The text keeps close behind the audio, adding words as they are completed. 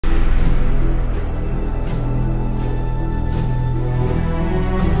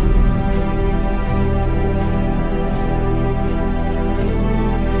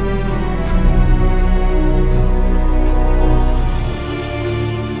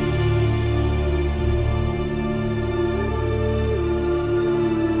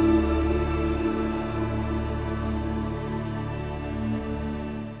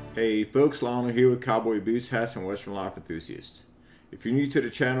Hey folks, Lionel here with Cowboy Boots, Hats, and Western Life Enthusiasts. If you're new to the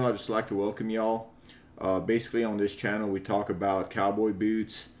channel, I'd just like to welcome y'all. Basically on this channel we talk about cowboy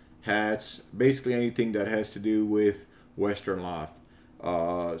boots, hats, basically anything that has to do with Western life.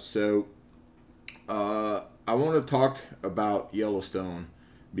 I want to talk about Yellowstone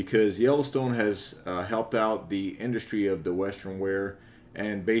because Yellowstone has helped out the industry of the Western wear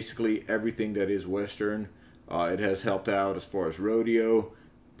and basically everything that is Western. It has helped out as far as rodeo.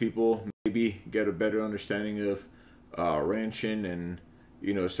 People maybe get a better understanding of ranching and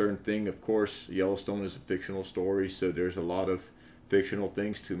certain thing. Of course, Yellowstone is a fictional story, so there's a lot of fictional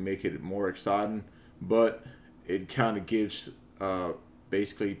things to make it more exciting, but it kind of gives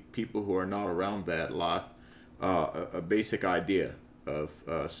basically people who are not around that life a basic idea of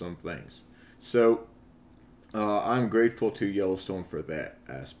some things. So I'm grateful to Yellowstone for that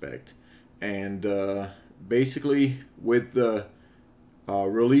aspect. And basically with the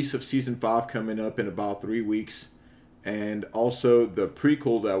release of season 5 coming up in about 3 weeks, and also the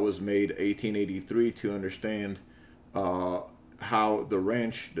prequel that was made 1883 to understand how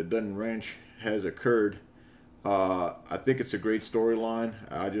the Dutton Ranch has occurred. I think it's a great storyline.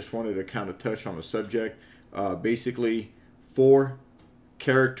 I just wanted to kind of touch on the subject. Basically 4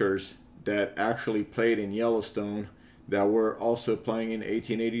 characters that actually played in Yellowstone that were also playing in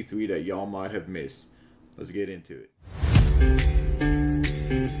 1883 that y'all might have missed. Let's get into it.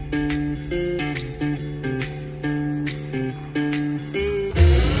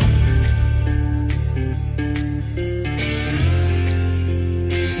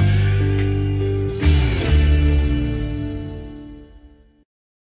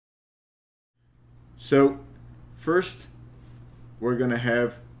 So first we're going to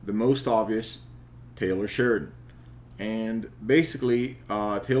have the most obvious, Taylor Sheridan. And basically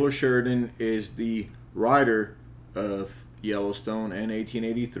Taylor Sheridan is the writer of Yellowstone and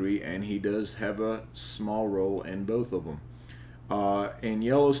 1883, and he does have a small role in both of them. In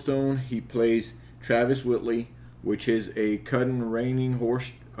Yellowstone he plays Travis Whitley, which is a cut and reining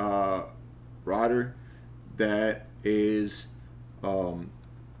horse rider that is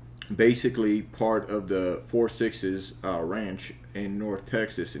basically part of the 4-6's ranch in North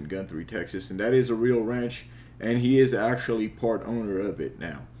Texas, in Guthrie, Texas, and that is a real ranch, and he is actually part owner of it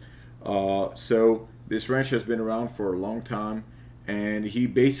now. So this ranch has been around for a long time, and he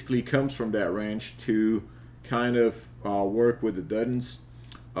basically comes from that ranch to kind of work with the Duttons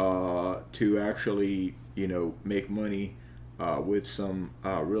to actually make money with some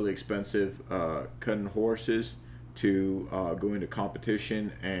really expensive cutting horses to go into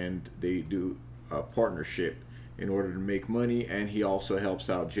competition, and they do a partnership in order to make money. And he also helps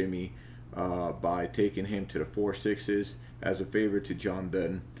out Jimmy by taking him to the 4-6's as a favor to John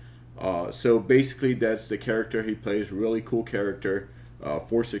Dutton. So basically that's the character he plays. Really cool character.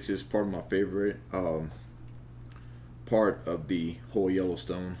 4-6 is part of my favorite part of the whole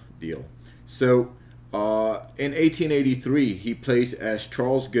Yellowstone deal. So in 1883 he plays as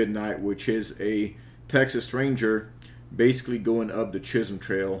Charles Goodnight, which is a Texas Ranger, basically going up the Chisholm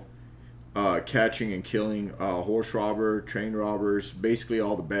Trail, catching and killing horse robber, train robbers, basically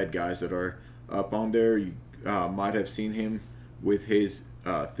all the bad guys that are up on there. You might have seen him with his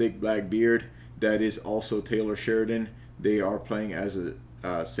thick black beard. That is also Taylor Sheridan. They are playing as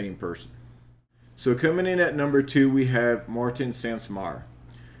a same person. So coming in at number 2 we have Martin Sandsmeyer.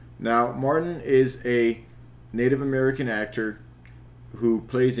 Now Martin is a Native American actor who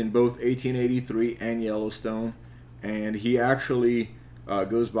plays in both 1883 and Yellowstone, and he actually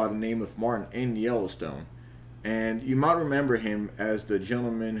goes by the name of Martin in Yellowstone. And you might remember him as the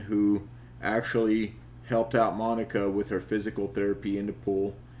gentleman who actually helped out Monica with her physical therapy in the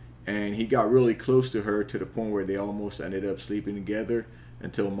pool, and he got really close to her to the point where they almost ended up sleeping together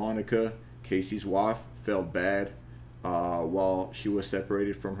until Monica, Casey's wife, felt bad while she was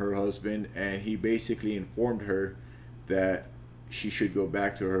separated from her husband, and he basically informed her that she should go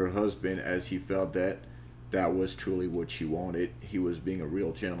back to her husband, as he felt that that was truly what she wanted. He was being a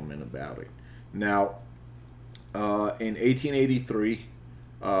real gentleman about it. Now in 1883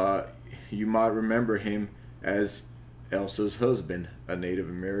 you might remember him as Elsa's husband, a Native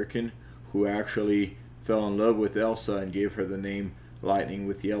American who actually fell in love with Elsa and gave her the name Lightning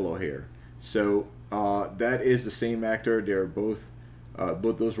with Yellow Hair. So that is the same actor. They're both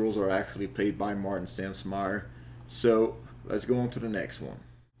those roles are actually played by Martin Sandsmeyer. So let's go on to the next one.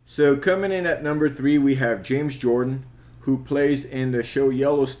 So coming in at number 3 we have James Jordan, who plays in the show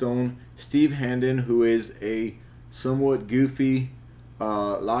Yellowstone Steve Handon, who is a somewhat goofy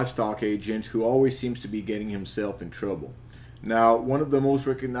livestock agent who always seems to be getting himself in trouble. Now one of the most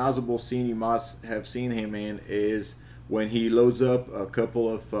recognizable scenes you must have seen him in is when he loads up a couple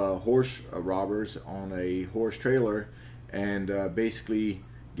of horse robbers on a horse trailer, and basically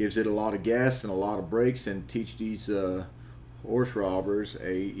gives it a lot of gas and a lot of brakes, and teach these horse robbers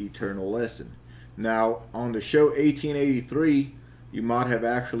a eternal lesson. Now, on the show 1883, you might have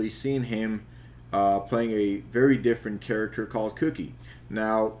actually seen him playing a very different character called Cookie.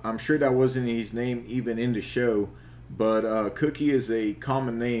 Now, I'm sure that wasn't his name even in the show, but Cookie is a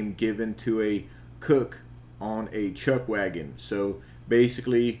common name given to a cook on a chuck wagon. So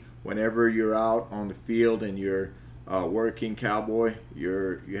basically, whenever you're out on the field and you're working cowboy,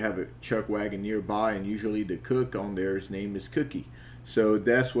 you have a chuck wagon nearby, and usually the cook on there's name is Cookie. So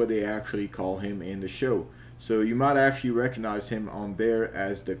that's what they actually call him in the show. So you might actually recognize him on there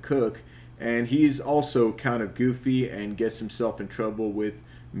as the cook, and he's also kind of goofy and gets himself in trouble with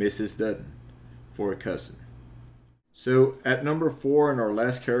Mrs. Dutton for cussing. So at number 4 in our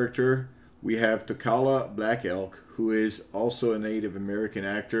last character, we have Tokala Black Elk, who is also a Native American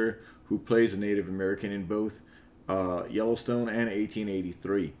actor who plays a Native American in both Yellowstone and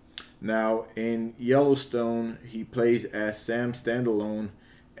 1883. Now, in Yellowstone, he plays as Sam Standalone,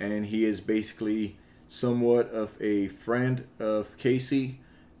 and he is basically somewhat of a friend of Casey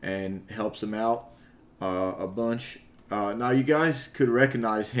and helps him out a bunch. Now, you guys could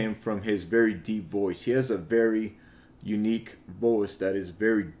recognize him from his very deep voice. He has a very unique voice that is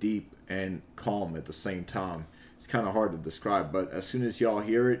very deep and calm at the same time. It's kind of hard to describe, but as soon as y'all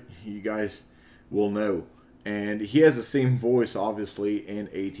hear it, you guys will know. And he has the same voice, obviously, in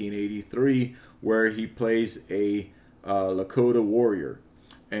 1883, where he plays a Lakota warrior.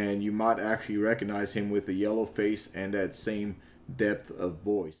 And you might actually recognize him with the yellow face and that same depth of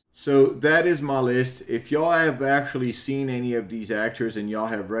voice. So that is my list. If y'all have actually seen any of these actors and y'all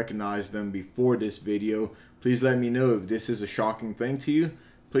have recognized them before this video, please let me know. If this is a shocking thing to you,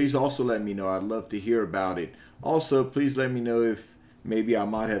 please also let me know. I'd love to hear about it. Also, please let me know if maybe I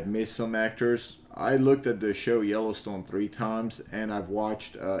might have missed some actors. I looked at the show Yellowstone 3 times, and I've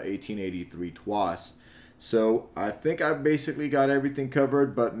watched 1883 twice. So I think I basically got everything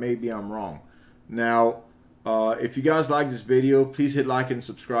covered, but maybe I'm wrong. Now, if you guys like this video, please hit like and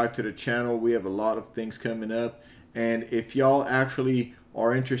subscribe to the channel. We have a lot of things coming up. And if y'all actually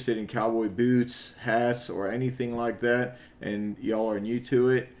are interested in cowboy boots, hats, or anything like that, and y'all are new to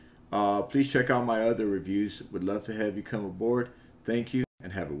it, please check out my other reviews. Would love to have you come aboard. Thank you,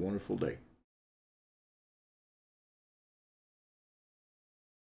 and have a wonderful day.